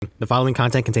The following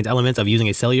content contains elements of using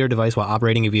a cellular device while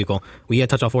operating a vehicle. We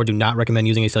at TouchAllFour do not recommend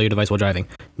using a cellular device while driving.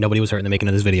 Nobody was hurt in the making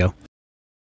of this video.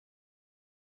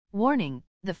 Warning,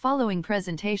 the following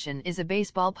presentation is a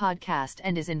baseball podcast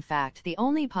and is in fact the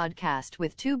only podcast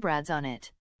with two Brads on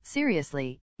it.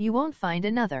 Seriously, you won't find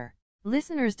another.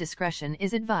 Listener's discretion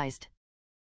is advised.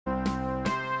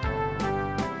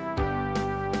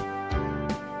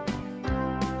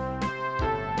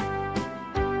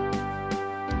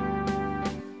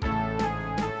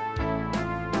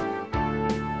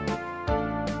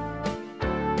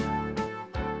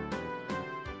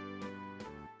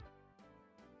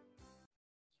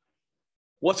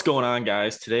 What's going on,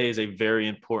 guys? Today is a very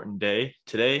important day.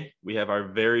 Today, we have our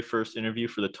very first interview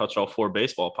for the TouchAllFour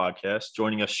baseball podcast.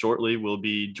 Joining us shortly will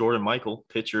be Jordan Mikel,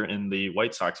 pitcher in the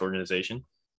White Sox Organization.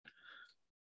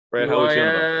 Brad, how are you feeling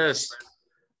about this?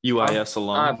 UIS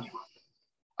alum.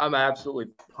 I'm absolutely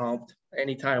pumped.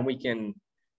 Anytime we can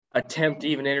attempt to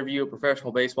even interview a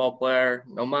professional baseball player,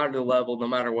 no matter the level, no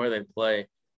matter where they play,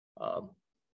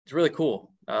 it's really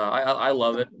cool. I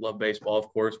love it. Love baseball, of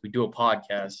course. We do a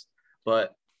podcast.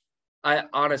 But I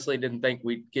honestly didn't think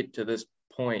we'd get to this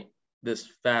point this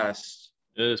fast.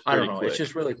 It is I pretty don't know. quick. It's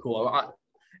just really cool.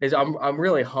 I'm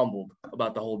really humbled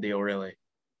about the whole deal, really.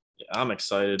 Yeah, I'm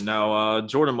excited. Now,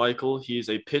 Jordan Mikel, he's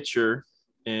a pitcher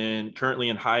currently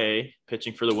in high A,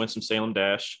 pitching for the Winston Salem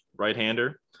Dash,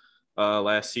 right-hander.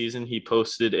 Last season, he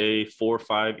posted a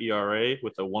 4.5 ERA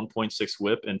with a 1.6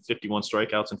 WHIP and 51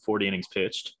 strikeouts and 40 innings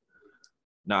pitched.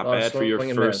 Not bad for your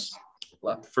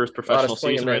first professional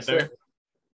season right there.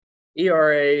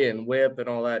 ERA and WHIP and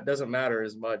all that doesn't matter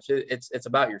as much. It's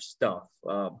about your stuff.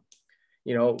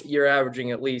 You're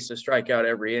averaging at least a strikeout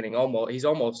every inning. He's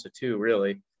almost a 2,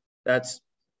 really. It's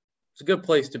a good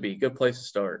place to be. Good place to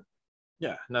start.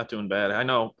 Yeah, not doing bad. I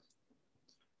know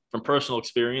from personal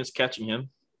experience catching him,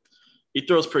 he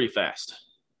throws pretty fast.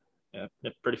 Yeah,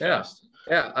 pretty fast.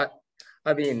 Yeah.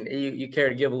 I mean, you care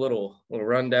to give a little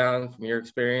rundown from your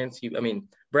experience?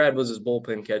 Brad was his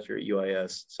bullpen catcher at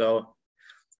UIS. So,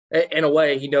 in a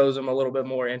way, he knows him a little bit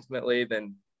more intimately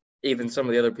than even some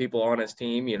of the other people on his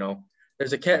team.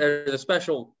 There's a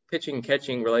special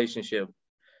pitching-catching relationship.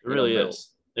 It really is.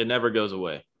 It never goes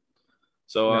away.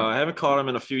 So, No. I haven't caught him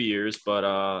in a few years, but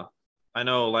I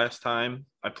know last time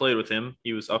I played with him,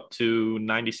 he was up to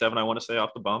 97, I want to say,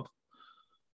 off the bump.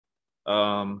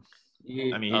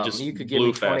 He just you could give blew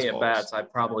me 20 fastballs. at bats.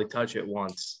 I'd probably touch it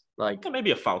once.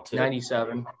 Maybe a foul tip.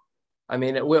 97.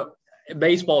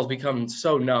 Baseball's become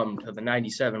so numb to the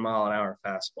 97 mile an hour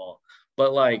fastball.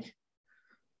 But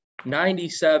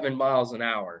 97 miles an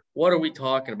hour, what are we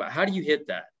talking about? How do you hit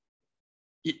that?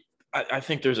 I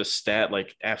think there's a stat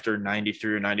after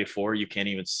 93 or 94, you can't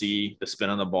even see the spin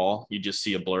on the ball. You just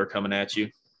see a blur coming at you.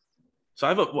 So I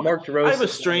have a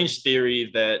strange theory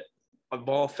that a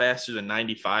ball faster than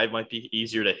 95 might be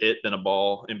easier to hit than a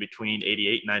ball in between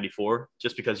 88 and 94,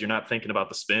 just because you're not thinking about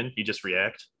the spin. You just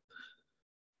react.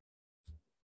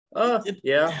 I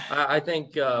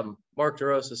think Mark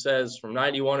DeRosa says from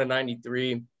 91 to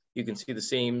 93, you can see the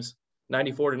seams.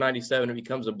 94 to 97, it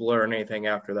becomes a blur, and anything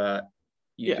after that,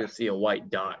 you just see a white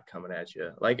dot coming at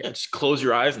you. Just close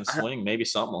your eyes and swing. Maybe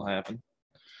something will happen.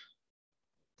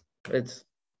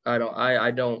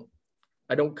 I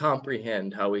don't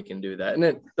comprehend how we can do that. And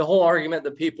then the whole argument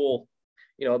that people,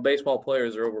 baseball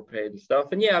players are overpaid and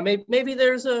stuff. And yeah, maybe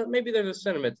there's a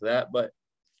sentiment to that. But,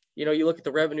 you look at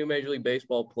the revenue Major League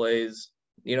Baseball plays,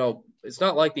 it's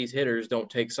not like these hitters don't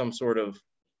take some sort of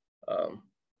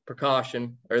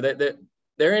precaution, or that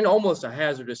they're in almost a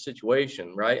hazardous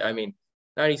situation, right?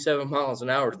 97 miles an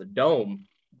hour to the dome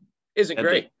isn't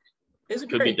great.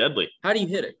 Could be deadly. How do you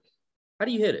hit it?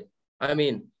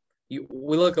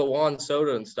 We look at Juan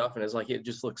Soto and stuff, and it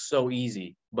just looks so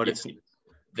easy, but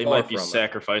they might be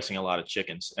sacrificing a lot of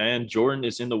chickens. And Jordan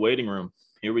is in the waiting room.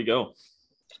 Here we go.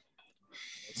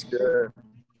 It's good.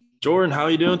 Jordan, how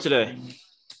are you doing today?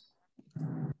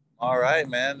 All right,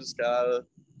 man. Just got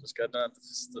done at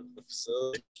the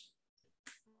facility.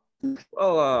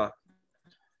 Well,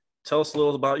 tell us a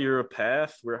little about your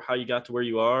path, how you got to where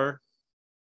you are,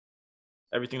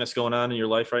 everything that's going on in your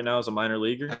life right now as a minor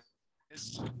leaguer.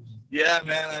 Yeah,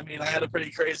 man. I had a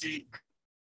pretty crazy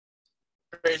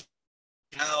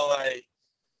how I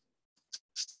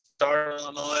started in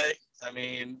Illinois.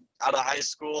 Out of high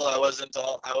school, I wasn't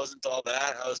all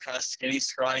that. I was kind of skinny,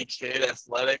 scrawny kid,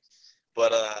 athletic,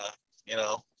 but I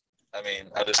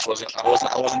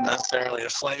wasn't necessarily a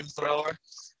flamethrower.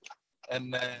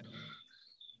 And then,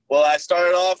 I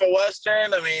started off at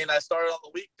Western. I started on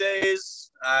the weekdays.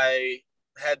 I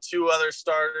had 2 other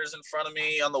starters in front of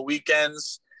me on the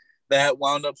weekends that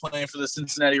wound up playing for the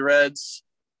Cincinnati Reds.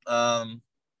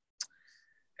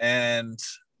 And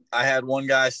I had one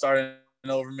guy starting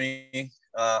over me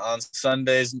on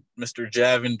Sundays, Mr.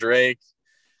 Javin Drake.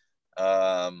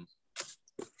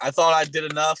 I thought I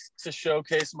did enough to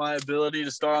showcase my ability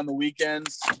to start on the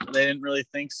weekends. They didn't really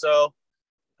think so.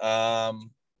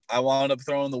 I wound up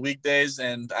throwing the weekdays,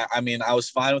 and I was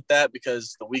fine with that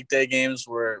because the weekday games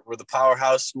were the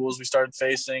powerhouse schools we started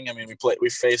facing. I mean, we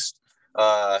faced,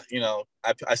 I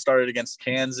started against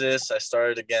Kansas, I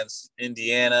started against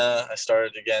Indiana, I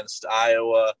started against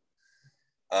Iowa.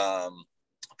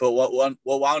 But what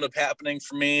wound up happening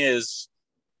for me is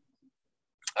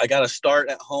I got a start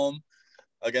at home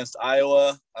against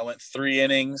Iowa. I went 3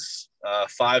 innings,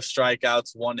 5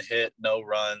 strikeouts, 1 hit, no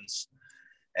runs.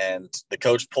 And the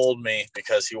coach pulled me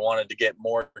because he wanted to get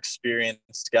more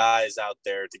experienced guys out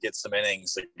there to get some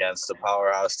innings against a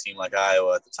powerhouse team like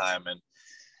Iowa at the time. And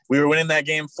we were winning that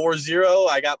game 4-0.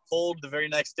 I got pulled the very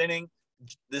next inning.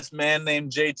 This man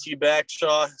named JT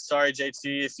Backshaw, sorry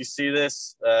JT if you see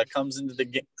this, comes into the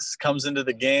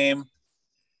game.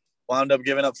 Wound up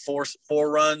giving up four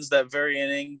runs that very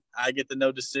inning. I get the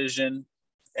no decision,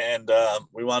 and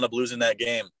we wound up losing that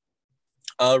game.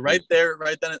 Right then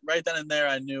and there,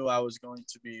 I knew I was going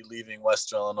to be leaving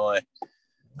Western Illinois,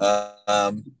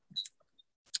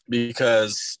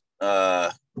 because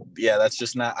that's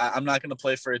just not. I'm not going to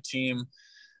play for a team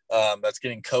that's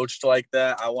getting coached like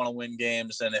that. I want to win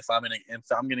games, and if I'm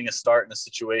getting a start in a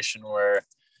situation where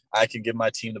I can give my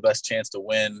team the best chance to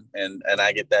win, and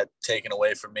I get that taken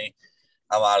away from me,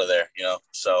 I'm out of there,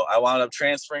 So I wound up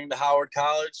transferring to Howard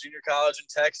College, junior college in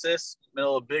Texas,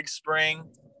 middle of Big Spring.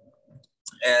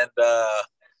 And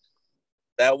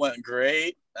that went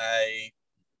great. I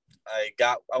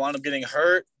wound up getting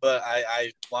hurt, but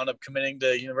I wound up committing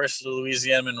to University of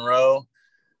Louisiana Monroe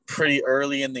pretty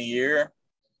early in the year.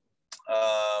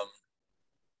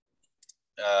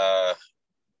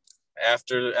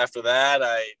 After that,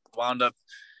 I wound up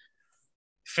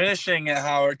finishing at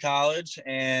Howard College,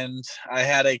 and I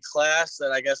had a class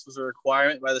that I guess was a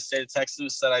requirement by the state of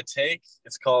Texas that I take.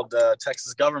 It's called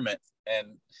Texas Government,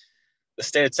 and the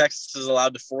state of Texas is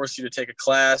allowed to force you to take a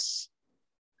class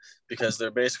because they're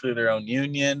basically their own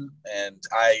union. And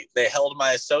they held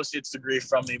my associate's degree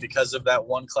from me because of that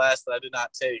one class that I did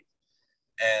not take.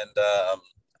 And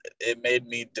it made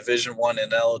me Division I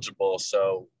ineligible.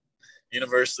 So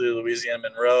University of Louisiana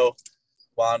Monroe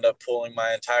wound up pulling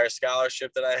my entire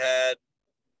scholarship that I had.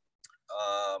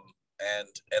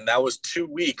 And that was 2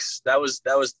 weeks. That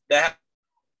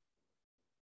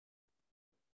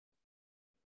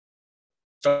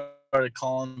started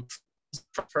calling.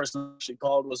 The person she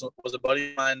called was a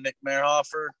buddy of mine, Nick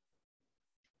Merhofer.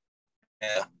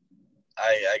 Yeah,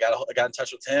 I got in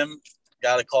touch with him.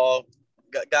 Got a call.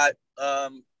 Got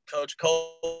Coach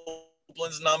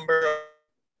Copeland's number.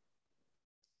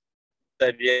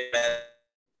 Said yeah, man.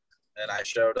 And I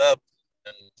showed up,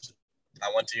 and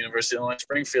I went to University of Illinois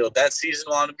Springfield. That season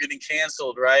wound up getting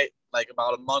canceled. Right, like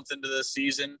about a month into the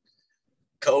season,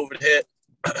 COVID hit.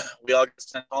 We all got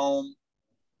sent home.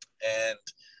 And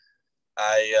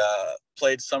I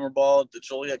played summer ball at the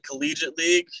Joliet Collegiate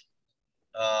League,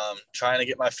 trying to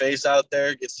get my face out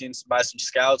there, get seen by some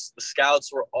scouts. The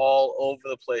scouts were all over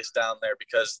the place down there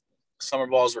because summer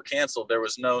balls were canceled. There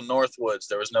was no Northwoods.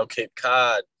 There was no Cape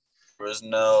Cod. There was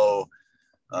no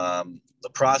the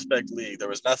Prospect League. There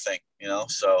was nothing,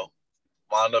 So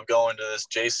wound up going to this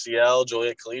JCL,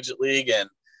 Joliet Collegiate League, and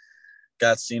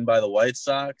got seen by the White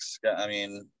Sox. Got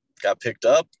picked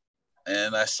up.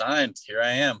 And I signed. Here I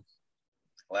am.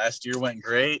 Last year went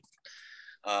great.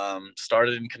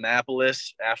 Started in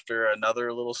Kannapolis after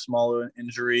another little smaller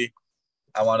injury.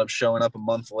 I wound up showing up a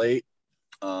month late.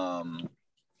 Had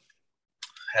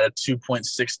a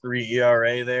 2.63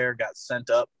 ERA there. Got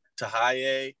sent up to High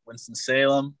A, Winston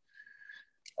Salem.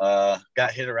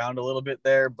 Got hit around a little bit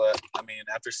there, but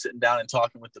after sitting down and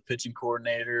talking with the pitching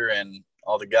coordinator and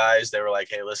all the guys, they were like,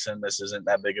 hey, listen, this isn't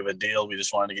that big of a deal. We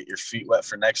just wanted to get your feet wet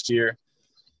for next year.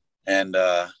 And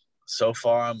so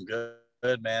far I'm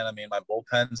good, man. My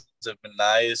bullpens have been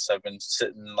nice. I've been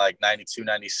sitting like 92,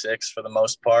 96 for the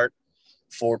most part.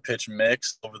 4-pitch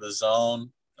mix over the zone.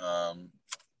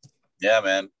 Yeah,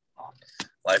 man.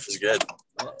 Life is good.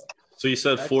 So you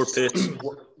said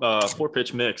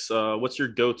 4-pitch mix. What's your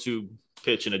go-to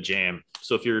pitch in a jam?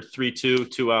 So if you're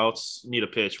 3-2, 2 outs, need a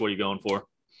pitch, what are you going for?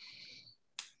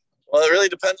 Well, it really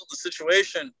depends on the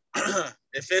situation.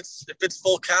 If it's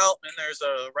full count and there's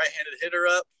a right-handed hitter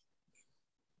up,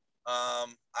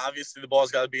 obviously the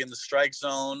ball's got to be in the strike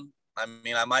zone.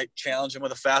 I might challenge him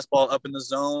with a fastball up in the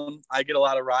zone. I get a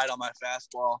lot of ride on my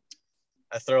fastball.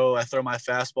 my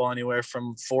fastball anywhere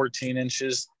from 14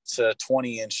 inches to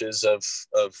 20 inches of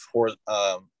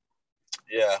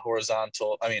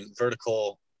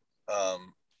vertical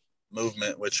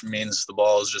movement, which means the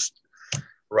ball is just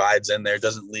rides in there,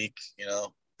 doesn't leak,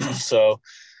 So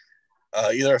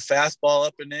either a fastball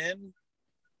up and in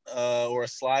or a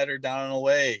slider down and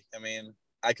away. I mean,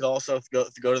 I could also go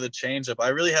to the changeup. I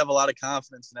really have a lot of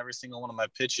confidence in every single one of my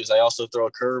pitches. I also throw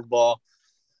a curveball.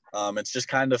 It's just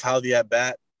kind of how the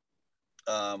at-bat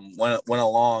went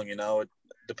along, It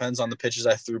depends on the pitches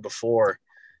I threw before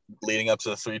leading up to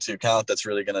the 3-2 count. That's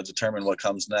really going to determine what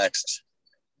comes next.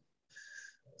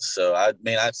 So,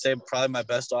 I'd say probably my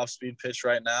best off-speed pitch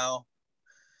right now,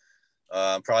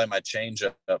 probably my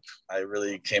changeup. I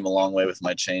really came a long way with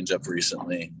my changeup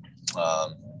recently.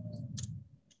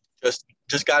 Just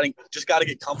got to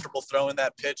get comfortable throwing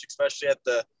that pitch, especially at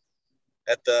the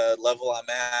level I'm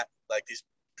at. Like these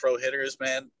pro hitters,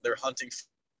 man, they're hunting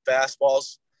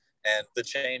fastballs, and the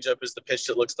changeup is the pitch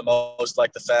that looks the most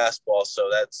like the fastball. So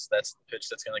that's the pitch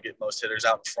that's going to get most hitters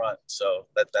out in front. So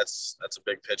that's a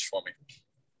big pitch for me.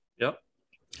 Yep.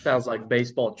 Sounds like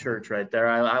baseball church right there.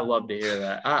 I love to hear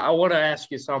that. I want to ask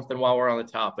you something while we're on the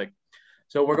topic.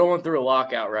 So we're going through a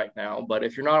lockout right now, but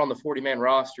if you're not on the 40-man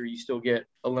roster, you still get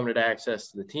a limited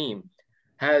access to the team.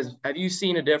 Have you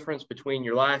seen a difference between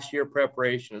your last year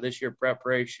preparation and this year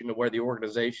preparation to where the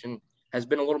organization has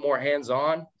been a little more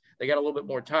hands-on? They got a little bit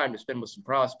more time to spend with some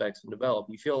prospects and develop.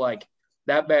 You feel like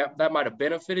that might have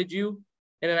benefited you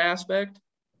in an aspect?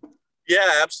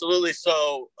 Yeah, absolutely.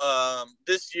 So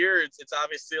this year it's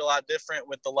obviously a lot different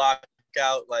with the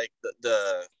lockout. Like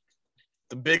the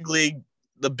big league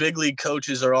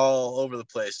coaches are all over the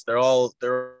place. They're all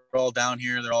down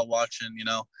here. They're all watching.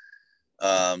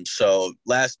 So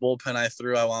last bullpen I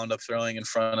threw, I wound up throwing in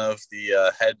front of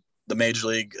the major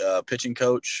league pitching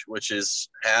coach, which is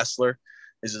Hassler,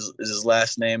 is his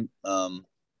last name.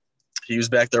 He was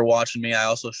back there watching me. I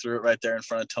also threw it right there in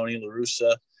front of Tony La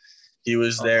Russa. He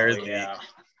was there.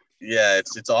 Yeah,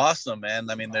 it's awesome, man.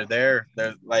 I mean, they're there.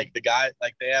 They're like the guy,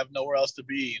 like they have nowhere else to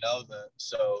be,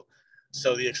 So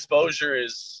the exposure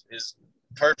is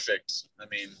perfect. I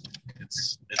mean,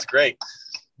 it's great.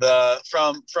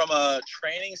 From a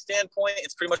training standpoint,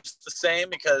 it's pretty much the same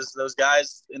because those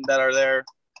guys that are there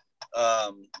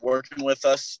working with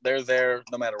us, they're there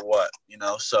no matter what,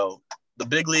 So the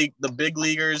big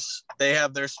leaguers, they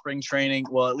have their spring training.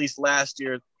 Well, at least last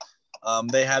year,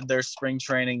 they had their spring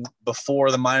training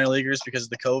before the minor leaguers because of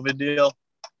the COVID deal.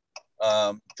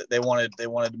 They wanted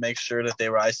to make sure that they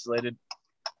were isolated.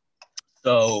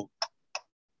 So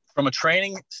from a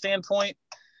training standpoint,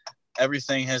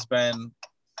 everything has been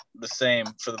the same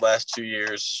for the last 2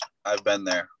 years I've been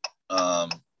there.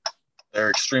 They're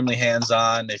extremely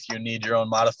hands-on. If you need your own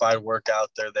modified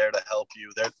workout, they're there to help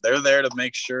you. They're there to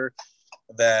make sure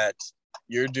that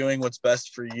you're doing what's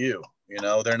best for you.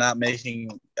 They're not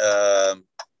making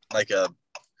like a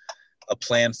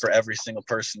plan for every single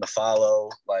person to follow.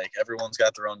 Like everyone's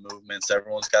got their own movements.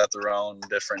 Everyone's got their own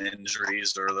different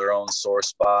injuries or their own sore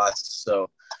spots. So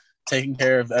taking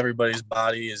care of everybody's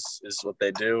body is what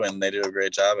they do, and they do a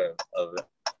great job of it.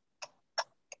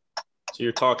 So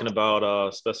you're talking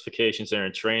about specifications there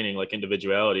in training, like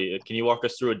individuality. Can you walk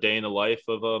us through a day in the life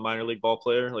of a minor league ball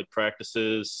player, like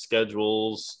practices,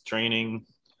 schedules, training?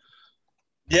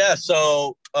 Yeah,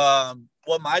 so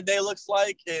what my day looks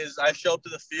like is I show up to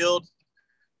the field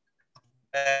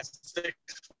at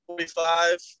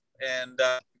 6:45 and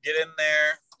get in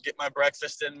there, get my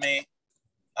breakfast in me.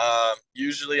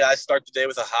 Usually I start the day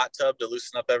with a hot tub to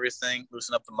loosen up everything,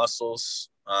 loosen up the muscles,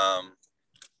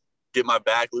 get my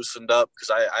back loosened up because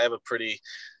I have a pretty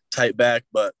tight back,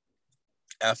 but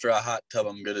after a hot tub,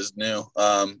 I'm good as new.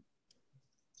 I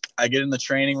get in the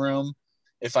training room.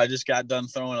 If I just got done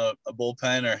throwing a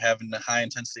bullpen or having a high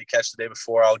intensity catch the day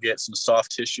before, I'll get some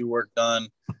soft tissue work done.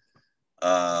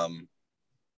 Do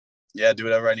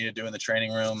whatever I need to do in the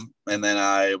training room. And then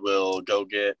I will go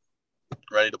get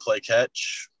ready to play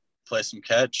some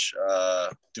catch,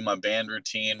 do my band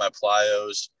routine, my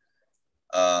plyos.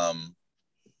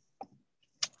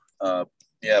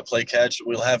 Play catch.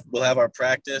 We'll have our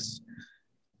practice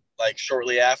like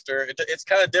shortly after. It's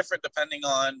kind of different depending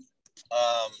on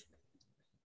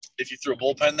if you threw a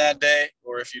bullpen that day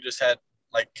or if you just had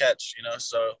like catch,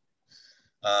 So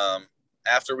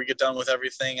after we get done with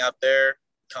everything out there,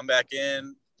 come back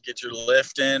in, get your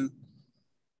lift in.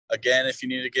 Again, if you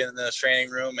need to get in the training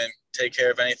room and take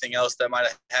care of anything else that might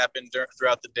have happened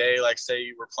throughout the day, like say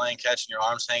you were playing catch and your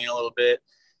arm's hanging a little bit,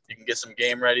 you can get some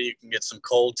game ready. You can get some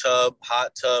cold tub,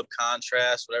 hot tub,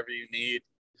 contrast, whatever you need.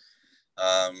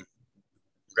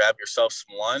 Grab yourself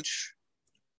some lunch.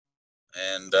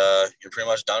 and you're pretty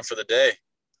much done for the day.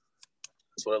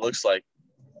 That's what it looks like.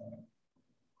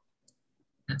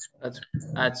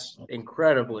 That's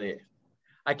incredibly.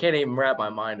 I can't even wrap my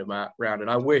mind around it.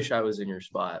 I wish I was in your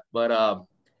spot, but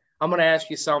I'm going to ask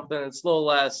you something. It's a little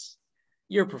less.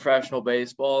 You're professional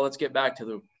baseball. Let's get back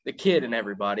to the kid and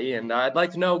everybody. And I'd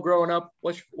like to know, growing up,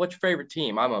 what's your favorite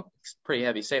team? I'm a pretty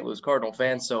heavy St. Louis Cardinal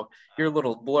fan, so your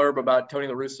little blurb about Tony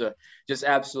La Russa just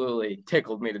absolutely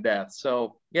tickled me to death.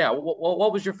 So, yeah,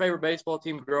 what was your favorite baseball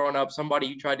team growing up? Somebody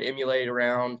you tried to emulate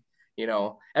around? You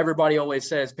know, everybody always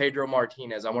says Pedro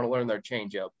Martinez. I want to learn their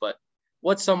changeup, but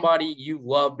what's somebody you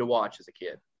loved to watch as a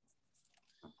kid?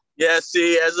 Yeah,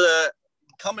 see,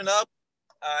 coming up,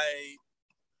 I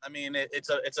mean, it's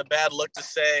a bad look to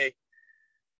say,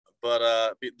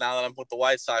 but now that I'm with the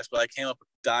White Sox, but I came up a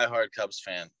diehard Cubs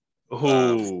fan.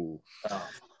 Ooh.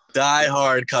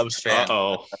 Diehard Cubs fan.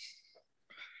 Uh-oh.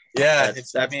 Yeah,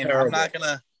 That's terrible. terrible.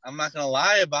 I'm not gonna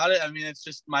lie about it. I mean, it's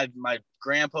just my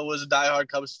grandpa was a diehard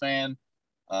Cubs fan.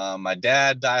 My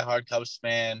dad, diehard Cubs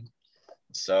fan.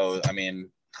 So, I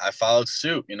mean, I followed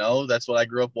suit, you know, that's what I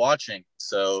grew up watching.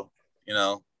 So, you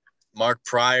know, Mark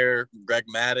Pryor, Greg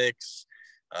Maddux,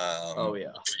 Oh,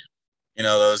 yeah. you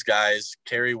know, those guys,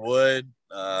 Kerry Wood,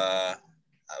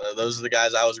 those are the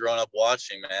guys I was growing up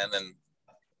watching, man. And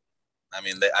I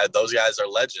mean, those guys are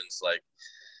legends. Like,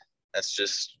 that's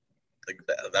just, like,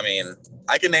 I mean,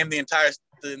 I can name the entire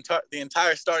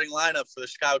starting lineup for the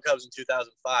Chicago Cubs in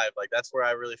 2005. Like, that's where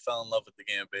I really fell in love with the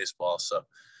game of baseball. So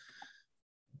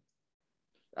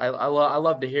I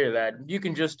love to hear that. You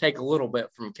can just take a little bit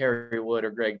from Kerry Wood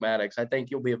or Greg Maddux. I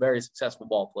think you'll be a very successful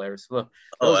ball player. So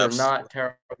those are not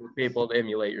terrible people to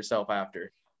emulate yourself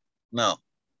after. No.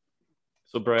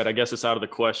 So, Brad, I guess it's out of the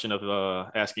question of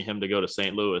asking him to go to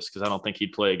St. Louis because I don't think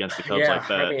he'd play against the Cubs like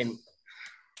that.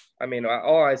 I mean,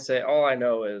 all I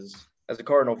know is, as a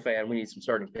Cardinal fan, we need some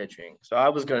starting pitching. So I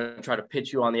was going to try to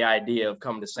pitch you on the idea of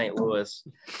coming to St. Louis,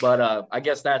 but I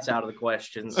guess that's out of the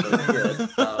question. So good.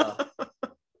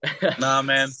 Nah,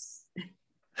 man.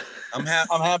 I'm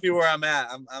happy where I'm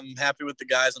at. I'm happy with the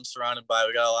guys I'm surrounded by.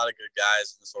 We got a lot of good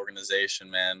guys in this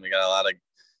organization, man. We got a lot of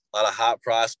hot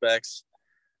prospects,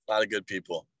 a lot of good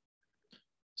people.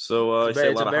 So it's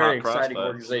a very exciting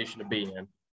organization to be in.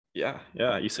 Yeah.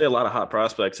 You say a lot of hot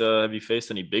prospects. Have you faced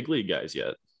any big league guys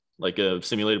yet? Like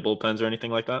simulated bullpens or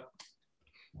anything like that?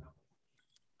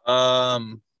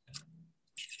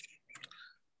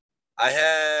 I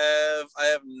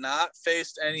have not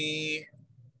faced any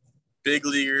big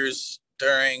leaguers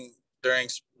during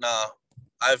no.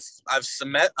 I've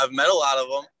met a lot of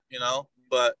them, you know,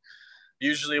 but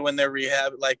usually when they're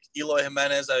rehab, like Eloy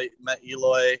Jimenez, I met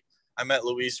Eloy, I met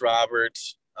Luis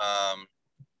Roberts.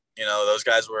 You know, those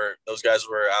guys were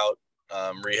out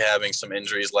rehabbing some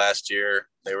injuries last year.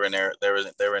 They were in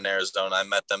Arizona. I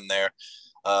met them there.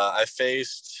 I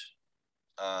faced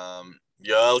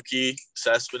Yoelqui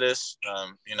Cespedes.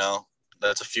 You know,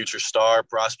 that's a future star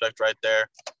prospect right there.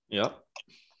 Yep.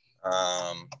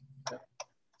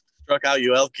 Struck out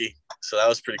Yoelqui, so that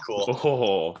was pretty cool.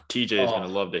 Oh, TJ is gonna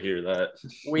love to hear that.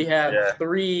 We have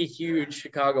 3 huge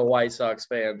Chicago White Sox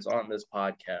fans on this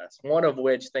podcast, one of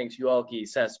which thinks Yoelqui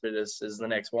Cespedes is the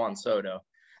next Juan Soto.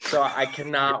 So I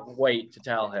cannot wait to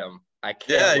tell him. I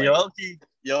can't wait.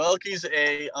 Yoelqui's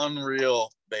a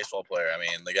unreal baseball player. I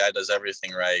mean, the guy does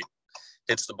everything right.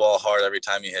 Hits the ball hard every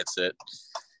time he hits it.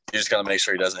 You just got to make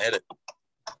sure he doesn't hit it.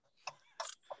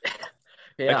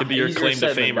 That could be your claim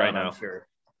to fame right now. Sure.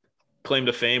 Claim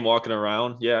to fame, walking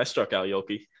around. Yeah, I struck out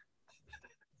Yoelqui.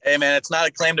 Hey, man, it's not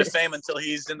a claim to fame until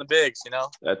he's in the bigs, you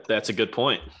know? That's a good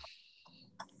point.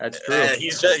 That's true.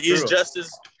 He's just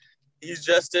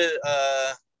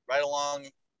right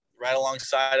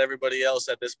alongside everybody else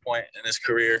at this point in his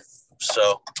career.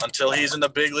 So until he's in the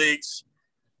big leagues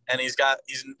and he's got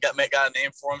a name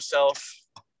for himself,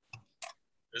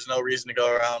 there's no reason to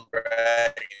go around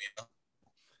bragging, you know?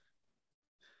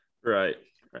 Right.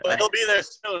 But he'll be there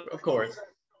soon. Of course.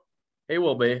 He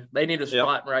will be. They need a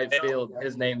spot in right field.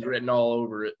 His name's written all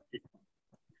over it.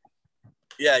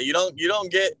 Yeah, you don't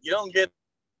get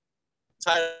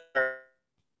tired,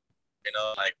 you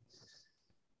know, like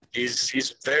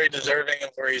he's very deserving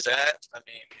of where he's at. I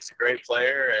mean, he's a great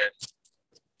player, and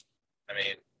I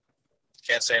mean,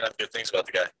 can't say enough good things about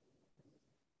the guy.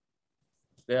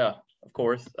 Yeah, of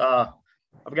course. I've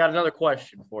got another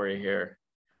question for you here.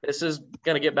 This is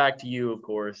going to get back to you, of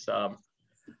course.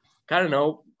 Kind of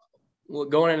know,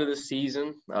 going into this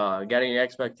season, got any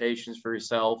expectations for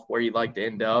yourself, where you'd like to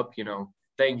end up, you know,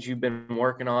 things you've been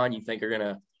working on you think are going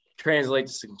to translate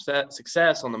to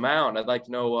success on the mound? I'd like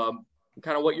to know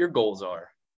kind of what your goals are.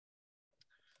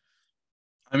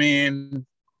 I mean,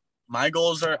 my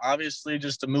goals are obviously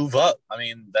just to move up. I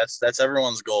mean, that's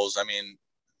everyone's goals. I mean,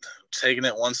 taking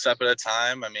it one step at a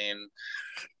time. I mean,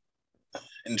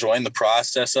 enjoying the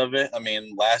process of it. I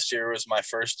mean, last year was my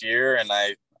first year, and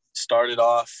I started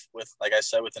off with, like I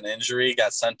said, with an injury,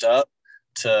 got sent up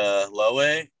to low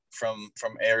A from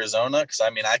Arizona. Cause I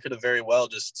mean, I could have very well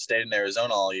just stayed in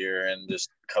Arizona all year and just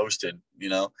coasted, you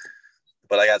know,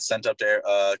 but I got sent up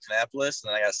to Kannapolis, and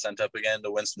then I got sent up again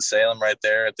to Winston-Salem right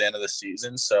there at the end of the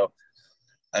season. So,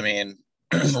 I mean,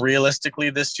 realistically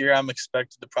this year, I'm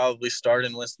expected to probably start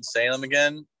in Winston-Salem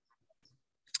again.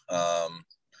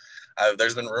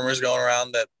 There's been rumors going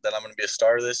around that I'm going to be a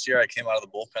starter this year. I came out of the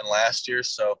bullpen last year,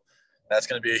 so that's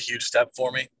going to be a huge step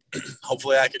for me.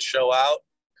 Hopefully I could show out,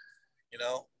 you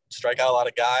know, strike out a lot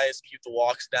of guys, keep the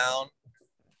walks down,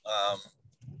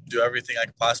 do everything I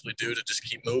could possibly do to just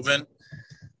keep moving.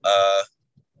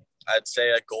 I'd say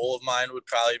a goal of mine would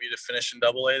probably be to finish in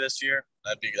Double-A this year.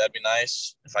 That'd be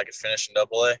nice if I could finish in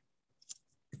Double-A.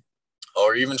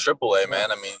 Or even Triple-A,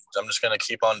 man. I mean, I'm just going to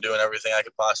keep on doing everything I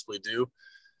could possibly do.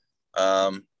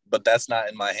 But that's not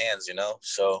in my hands, you know?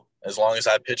 So as long as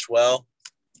I pitch well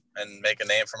and make a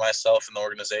name for myself in the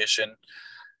organization,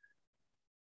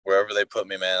 wherever they put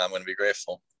me, man, I'm going to be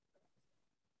grateful.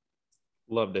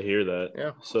 Love to hear that.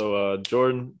 Yeah. So,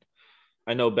 Jordan,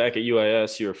 I know back at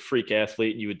UIS, you're a freak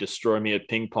athlete. You would destroy me at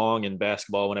ping pong and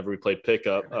basketball whenever we played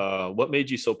pickup. What made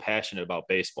you so passionate about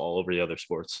baseball over the other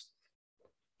sports?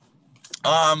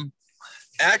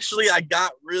 Actually, I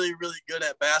got really, really good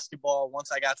at basketball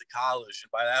once I got to college.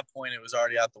 And by that point, it was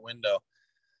already out the window.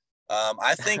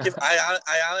 I think I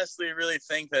honestly really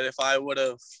think that if I would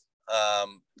have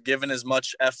given as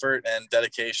much effort and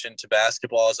dedication to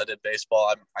basketball as I did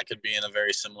baseball, I could be in a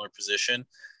very similar position.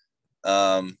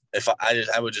 If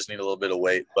I would just need a little bit of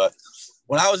weight. But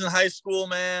when I was in high school,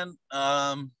 man,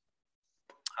 I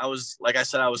was, like I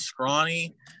said, I was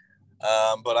scrawny,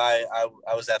 but I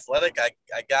was athletic. I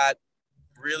got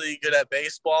really good at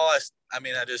baseball.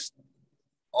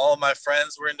 All of my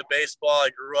friends were into baseball. I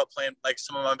grew up playing, like,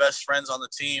 some of my best friends on the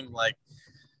team, like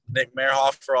Nick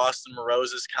Merhoff, Austin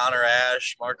Moroses, Connor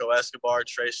Ash, Marco Escobar,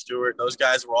 Trey Stewart. Those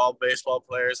guys were all baseball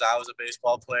players. I was a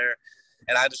baseball player,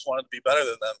 and I just wanted to be better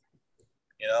than them.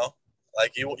 You know,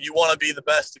 like you want to be the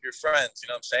best of your friends. You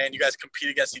know what I'm saying? You guys compete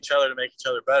against each other to make each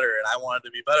other better, and I wanted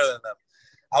to be better than them.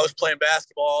 I was playing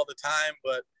basketball all the time,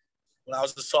 but when I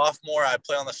was a sophomore, I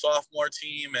played on the sophomore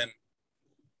team, and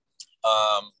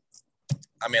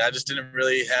I just didn't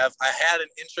really have. I had an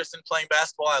interest in playing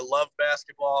basketball. I loved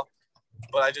basketball,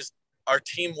 but our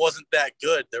team wasn't that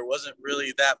good. There wasn't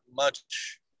really that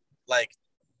much, like,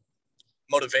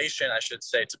 motivation, I should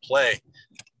say, to play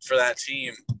for that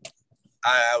team.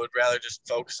 I would rather just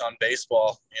focus on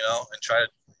baseball, you know, and try to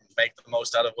make the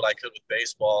most out of what I could with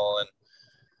baseball. And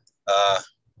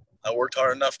I worked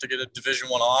hard enough to get a Division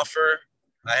I offer.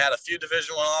 I had a few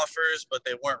Division I offers, but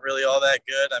they weren't really all that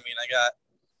good. I mean, I got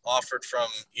offered from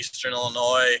Eastern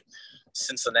Illinois,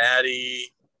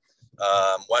 Cincinnati,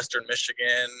 Western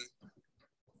Michigan.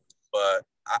 But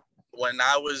when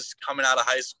I was coming out of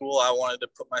high school, I wanted to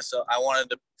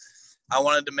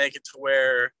make it to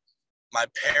where my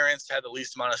parents had the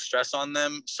least amount of stress on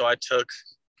them. So I took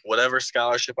whatever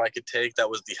scholarship I could take that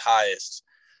was the highest.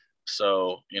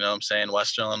 So, you know what I'm saying?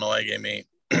 Western Illinois gave me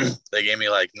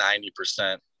like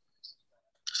 90%.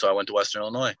 So I went to Western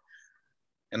Illinois.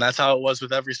 And that's how it was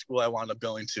with every school I wound up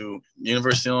going to.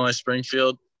 University of Illinois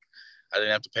Springfield, I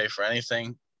didn't have to pay for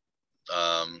anything.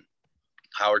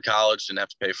 Howard College didn't have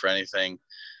to pay for anything.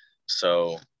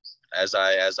 So as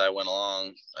I went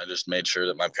along, I just made sure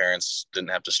that my parents didn't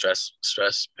have to stress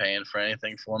paying for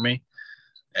anything for me.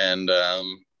 And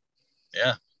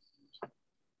yeah,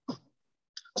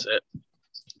 that's it.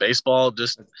 Baseball,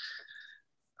 just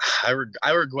I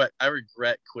regret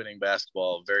quitting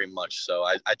basketball very much. So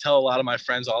I tell a lot of my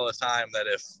friends all the time that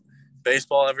if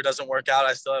baseball ever doesn't work out,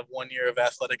 I still have 1 year of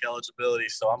athletic eligibility.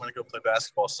 So I'm going to go play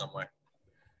basketball somewhere.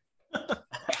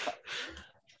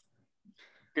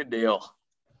 Good deal.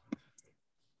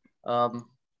 I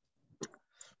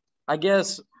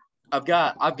guess I've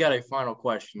got a final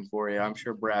question for you. I'm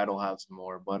sure Brad will have some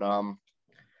more, but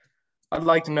I'd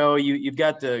like to know, you've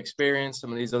got to experience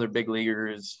some of these other big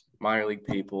leaguers, minor league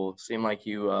people. Seem like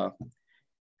you have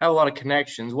a lot of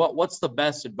connections. What's the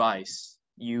best advice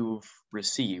you've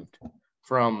received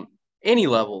from any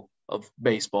level of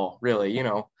baseball, really? You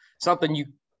know, something you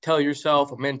tell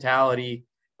yourself, a mentality.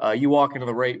 You walk into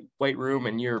the weight room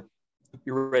and you're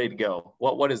ready to go.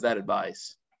 What is that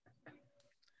advice?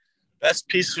 Best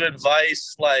piece of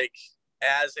advice, like,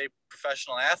 as a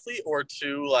professional athlete, or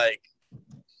to, like,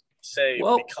 say,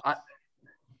 well,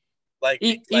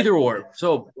 Either or.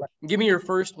 So give me your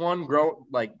first one,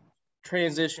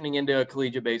 transitioning into a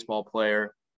collegiate baseball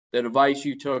player, the advice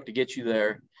you took to get you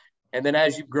there. And then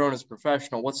as you've grown as a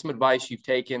professional, what's some advice you've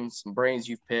taken, some brains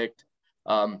you've picked,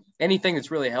 anything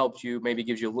that's really helped you, maybe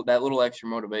gives you that little extra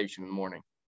motivation in the morning.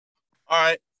 All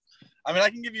right. I mean, I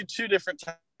can give you two different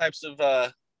types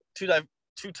of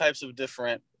two types of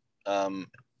different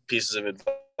pieces of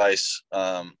advice.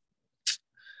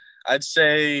 I'd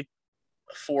say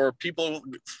for people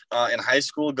in high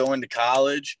school going to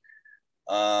college,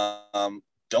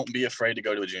 don't be afraid to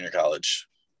go to a junior college.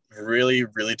 Really,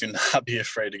 really do not be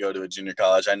afraid to go to a junior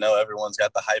college. I know everyone's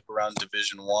got the hype around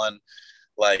Division I.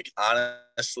 Like,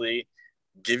 honestly,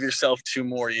 give yourself 2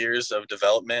 more years of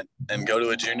development and go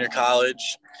to a junior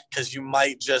college, because you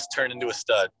might just turn into a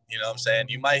stud. You know what I'm saying?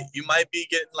 You might be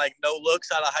getting like no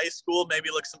looks out of high school, maybe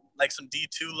some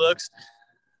D2 looks.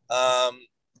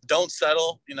 Don't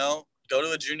settle, go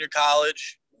to a junior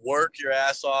college, work your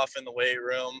ass off in the weight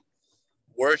room,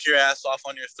 work your ass off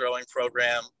on your throwing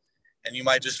program, and you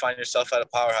might just find yourself at a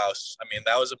powerhouse. I mean,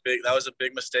 that was a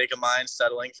big mistake of mine,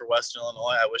 settling for Western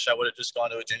Illinois. I wish I would have just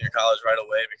gone to a junior college right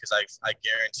away, because I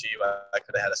guarantee you I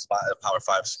could have had a spot at a Power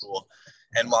 5 school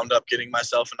and wound up getting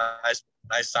myself a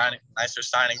nicer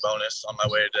signing bonus on my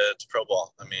way to pro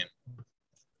ball. I mean,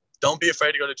 don't be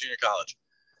afraid to go to junior college.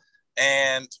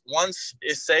 And once,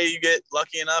 say you get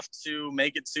lucky enough to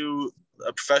make it to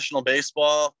a professional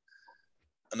baseball,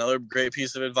 another great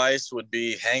piece of advice would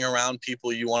be hang around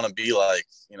people you want to be like,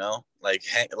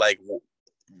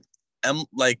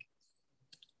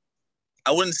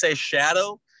 I wouldn't say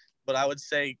shadow, but I would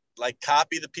say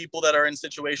copy the people that are in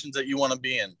situations that you want to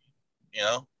be in,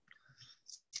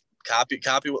 copy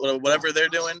whatever they're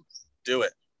doing, do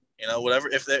it, whatever,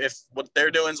 if what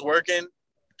they're doing is working,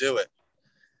 do it.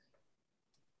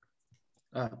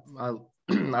 I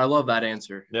love that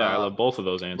answer. Yeah, I love both of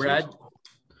those answers. Brad,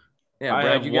 I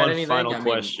have you got one anything? final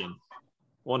question.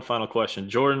 One final question.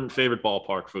 Jordan, favorite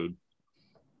ballpark food?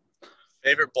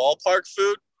 Favorite ballpark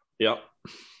food? Yep.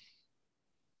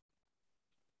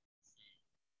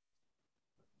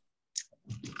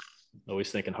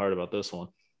 Always thinking hard about this one.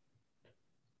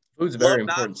 Food's a very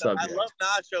important subject. I love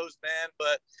nachos, man,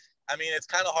 but I mean, it's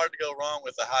kind of hard to go wrong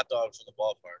with the hot dogs from the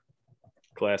ballpark.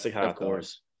 Classic hot dogs. Of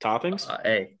course. Toppings?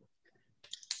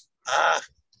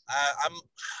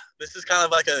 This is kind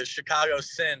of like a Chicago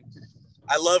sin.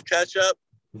 I love ketchup.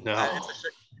 No.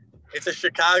 It's a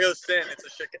Chicago sin.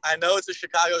 I know it's a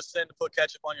Chicago sin to put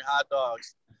ketchup on your hot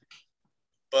dogs,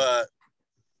 but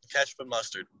ketchup and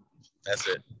mustard. That's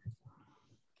it.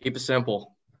 Keep it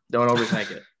simple. Don't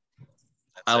overthink it.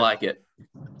 I like it.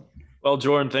 Well,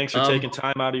 Jordan, thanks for taking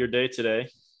time out of your day today.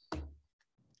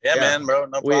 Yeah, man, bro.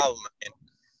 No problem, man.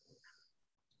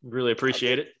 Really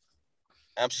appreciate it.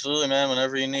 Absolutely, man.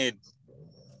 Whenever you need.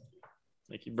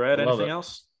 Thank you, Brad. Anything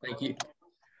else? Thank you.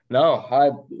 No, I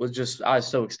was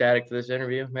so ecstatic for this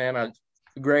interview, man.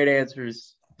 Great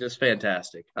answers. Just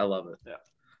fantastic. I love it. Yeah.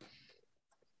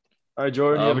 All right,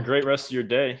 Jordan, you have a great rest of your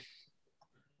day.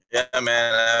 Yeah,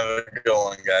 man. Have a good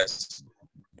one, guys.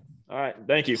 All right.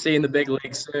 Thank you. See you in the big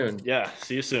league soon. Yeah.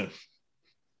 See you soon.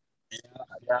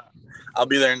 Yeah. I'll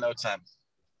be there in no time.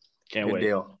 Can't wait.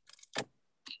 Deal.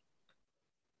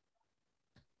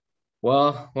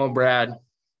 Well, Brad,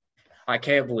 I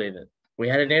can't believe it. We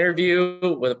had an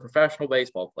interview with a professional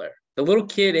baseball player. The little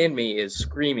kid in me is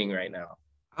screaming right now.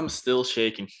 I'm still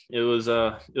shaking. It was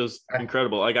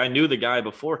incredible. Like, I knew the guy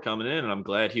before coming in, and I'm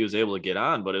glad he was able to get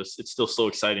on, but it's still so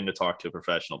exciting to talk to a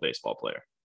professional baseball player.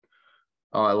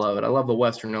 Oh, I love it. I love the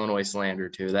Western Illinois slander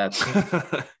too. That's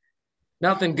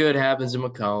nothing good happens in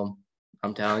Macomb.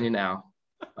 I'm telling you now.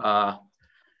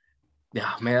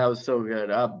 Yeah, man, that was so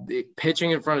good.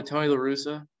 Pitching in front of Tony La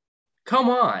Russa. Come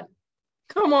on.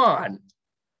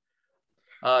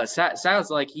 Sounds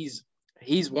like he's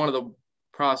one of the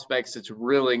prospects that's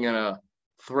really gonna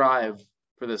thrive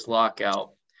for this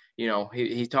lockout.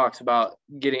 He talks about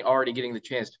already getting the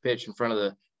chance to pitch in front of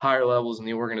the higher levels in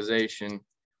the organization.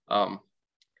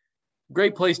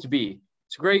 Great place to be.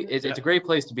 It's a great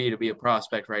place to be a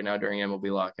prospect right now during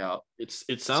MLB lockout.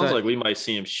 It sounds like we might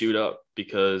see him shoot up,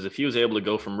 because if he was able to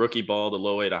go from rookie ball to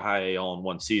low A to high A all in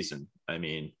one season, I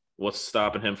mean, what's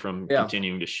stopping him from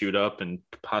continuing to shoot up and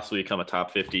possibly become a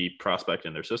top 50 prospect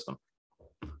in their system?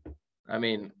 I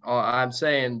mean, I'm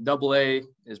saying AA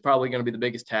is probably going to be the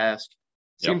biggest task.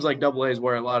 Seems like AA is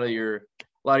where a lot of your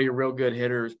real good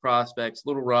hitters, prospects, a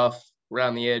little rough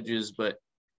around the edges, but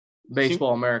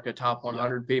Baseball America top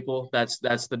 100 people, that's the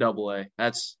AA.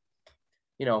 That's,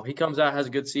 he comes out, has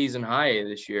a good season, high A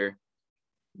this year,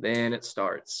 then it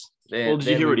starts. Then, well, did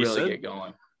you hear what he really said? Get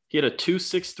going. He had a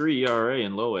 2.63 ERA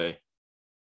in low A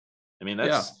I mean,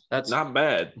 that's not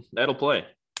bad. That'll play.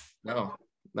 No.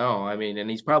 I mean, and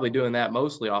he's probably doing that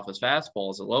mostly off his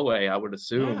fastballs at low A, I would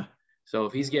assume. Yeah. So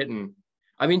if he's getting,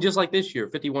 I mean, just like this year,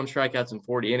 51 strikeouts in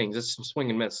 40 innings, it's some swing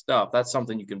and miss stuff. That's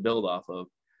something you can build off of.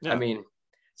 Yeah. I mean,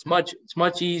 it's much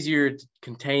easier to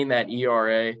contain that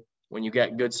ERA when you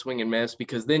get good swing and miss,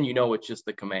 because then you know it's just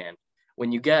the command.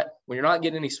 When you're not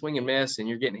getting any swing and miss and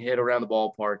you're getting hit around the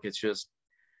ballpark, it's a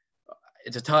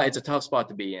tough spot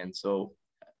to be in. So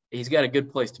he's got a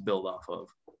good place to build off of.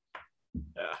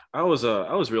 Yeah, I was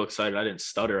real excited. I didn't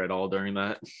stutter at all during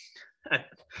that.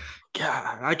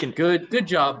 God, I can. Good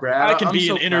job, Brad. I can be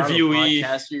an interviewee.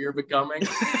 Podcaster you're becoming.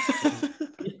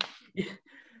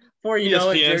 Before you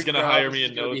know it, ESPN's gonna hire me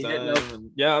in no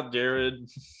time. Yeah, Jared.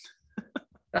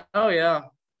 Oh yeah,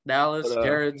 Dallas.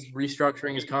 Jared's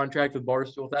restructuring his contract with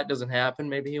Barstool. If that doesn't happen,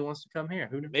 maybe he wants to come here.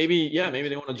 Who knows? Maybe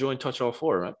they want to join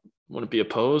TouchAllFour. I wouldn't be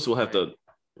opposed. We'll have to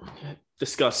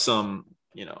discuss some.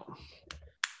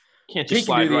 Can't just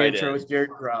slide right in. He can do the intro. It's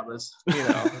Jared Carrabba's.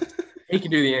 He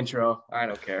can do the intro. I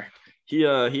don't care. He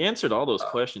answered all those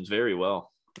questions very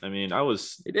well. I mean, I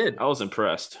was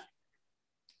impressed.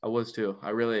 I was too.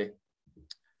 I was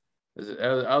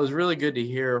really good to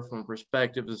hear from the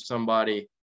perspective of somebody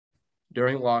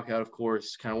during lockout, of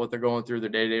course, kind of what they're going through, their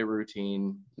day-to-day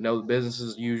routine, the business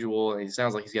as usual, and he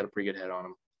sounds like he's got a pretty good head on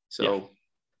him. So,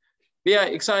 yeah,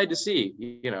 excited to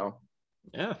see,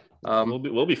 Yeah,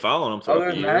 we'll be following him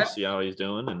throughout the year, see how he's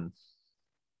doing. And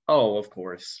oh, of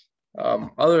course.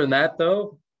 Other than that,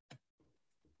 though,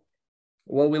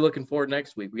 what are we looking for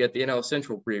next week? We got the NL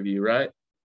Central preview, right?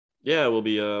 Yeah, we'll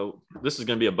be. This is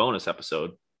going to be a bonus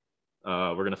episode.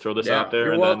 We're going to throw this out there.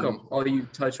 You're welcome, all you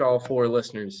TouchAllFour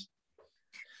listeners.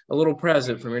 A little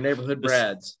present from your neighborhood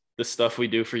Brads. The stuff we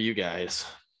do for you guys.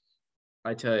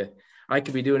 I tell you, I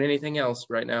could be doing anything else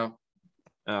right now.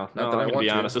 Oh, no, I'm going to be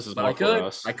honest. This is more for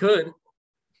us. I could.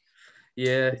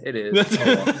 Yeah, it is.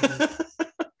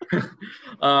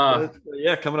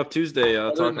 Yeah, coming up Tuesday,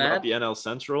 talking about the NL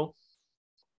Central.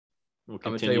 I'm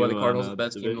going to tell you why the Cardinals are the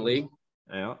best team in the league.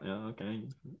 Yeah, okay.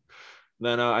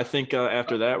 Then I think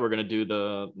after that, we're going to do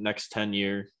the next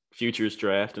 10-year futures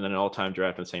draft and then an all-time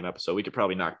draft in the same episode. We could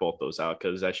probably knock both those out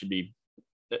because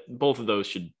both of those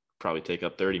should probably take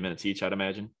up 30 minutes each, I'd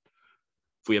imagine.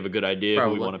 If we have a good idea who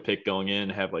we want to pick going in,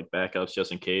 have like backups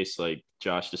just in case like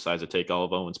Josh decides to take all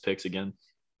of Owen's picks again.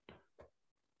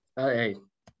 Hey,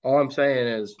 all I'm saying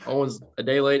is Owen's a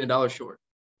day late and $1 short.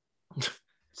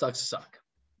 Sucks to suck.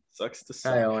 Sucks to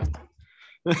suck. Hi, Owen.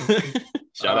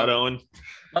 Shout out Owen.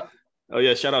 Oh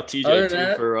yeah, shout out TJ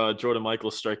too for Jordan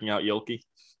Mikel striking out Yolke.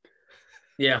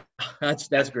 Yeah, that's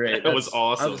great. That was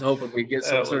awesome. I was hoping we'd get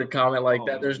some sort of comment like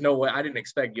that. There's no way. I didn't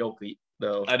expect Yolke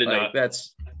though. I did not.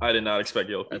 I did not expect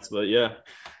Yolke, but yeah.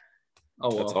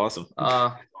 Oh well. That's awesome.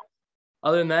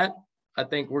 Other than that, I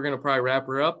think we're gonna probably wrap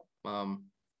her up.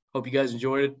 Hope you guys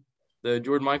enjoyed the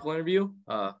Jordan Mikel interview.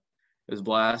 It was a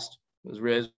blast. It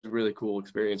was a really cool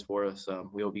experience for us.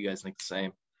 We hope you guys think the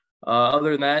same.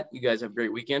 Other than that, you guys have a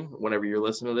great weekend. Whenever you're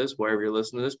listening to this, wherever you're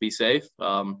listening to this, be safe.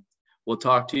 We'll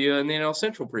talk to you in the NL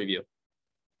Central preview.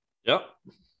 Yep.